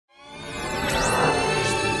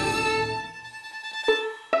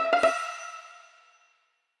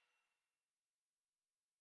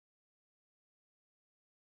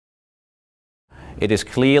It is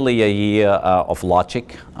clearly a year of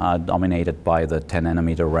logic, dominated by the 10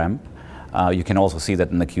 nanometer ramp. You can also see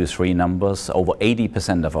that in the Q3 numbers. Over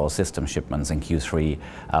 80% of our system shipments in Q3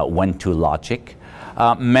 went to logic.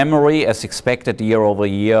 Memory, as expected year over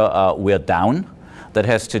year, we're down. That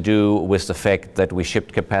has to do with the fact that we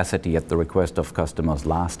shipped capacity at the request of customers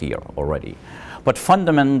last year already. But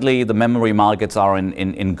fundamentally, the memory markets are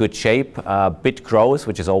in good shape. Bit growth,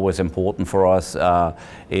 which is always important for us,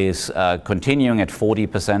 is continuing at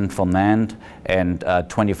 40% for NAND and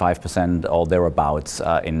 25% or thereabouts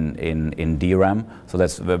in DRAM. So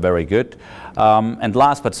that's very good. And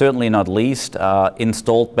last but certainly not least,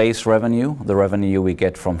 installed base revenue, the revenue we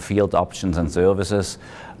get from field options and services,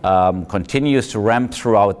 continues to ramp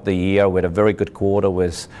throughout the year with a very good quarter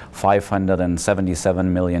with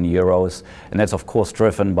 577 million euros. And that's of course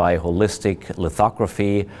driven by holistic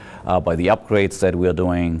lithography, by the upgrades that we're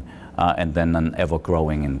doing, and then an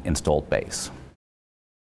ever-growing installed base.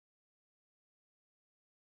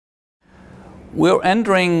 We're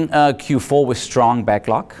entering Q4 with strong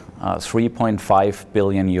backlog, 3.5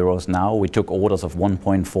 billion euros now. We took orders of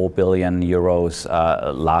 1.4 billion euros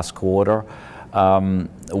last quarter.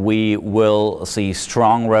 We will see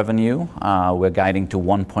strong revenue. We're guiding to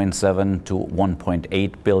 1.7 to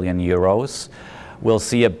 1.8 billion euros. We'll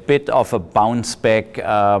see a bit of a bounce back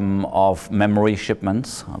of memory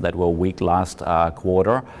shipments that were weak last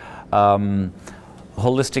quarter.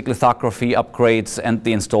 Holistic lithography upgrades and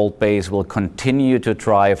the installed base will continue to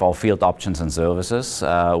drive our field options and services.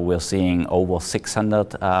 We're seeing over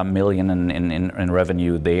 600 million in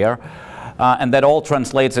revenue there. And that all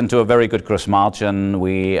translates into a very good gross margin.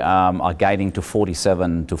 We are guiding to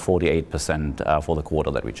 47 to 48% for the quarter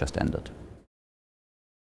that we just ended.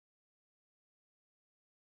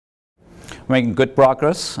 We're making good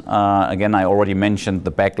progress. Again, I already mentioned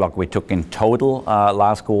the backlog we took in total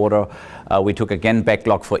last quarter. We took again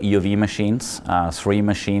backlog for EUV-machines. 3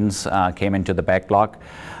 machines came into the backlog.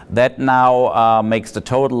 That now makes the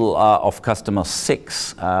total of customers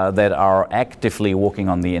 6 that are actively working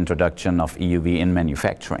on the introduction of EUV in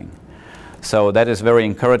manufacturing. So that is very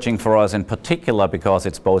encouraging for us, in particular because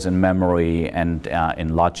it's both in memory and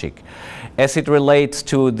in logic. As it relates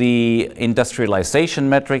to the industrialization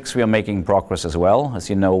metrics, we are making progress as well. As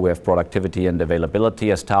you know, we have productivity and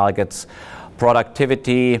availability as targets.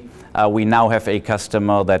 Productivity, we now have a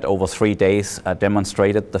customer that over 3 days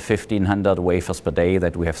demonstrated the 1,500 wafers per day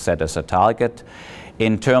that we have set as a target.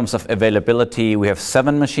 In terms of availability, we have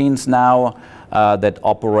 7 machines now that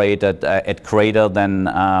operated at greater than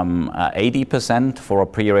 80% for a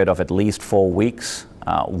period of at least 4 weeks.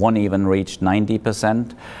 One even reached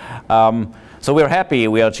 90%. So we're happy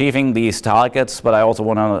we are achieving these targets, but I also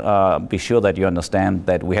want to be sure that you understand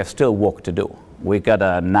that we have still work to do. We've got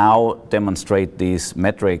to now demonstrate these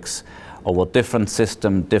metrics over different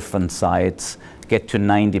systems, different sites, get to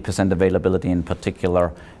 90% availability in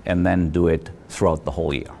particular, and then do it throughout the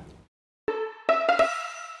whole year.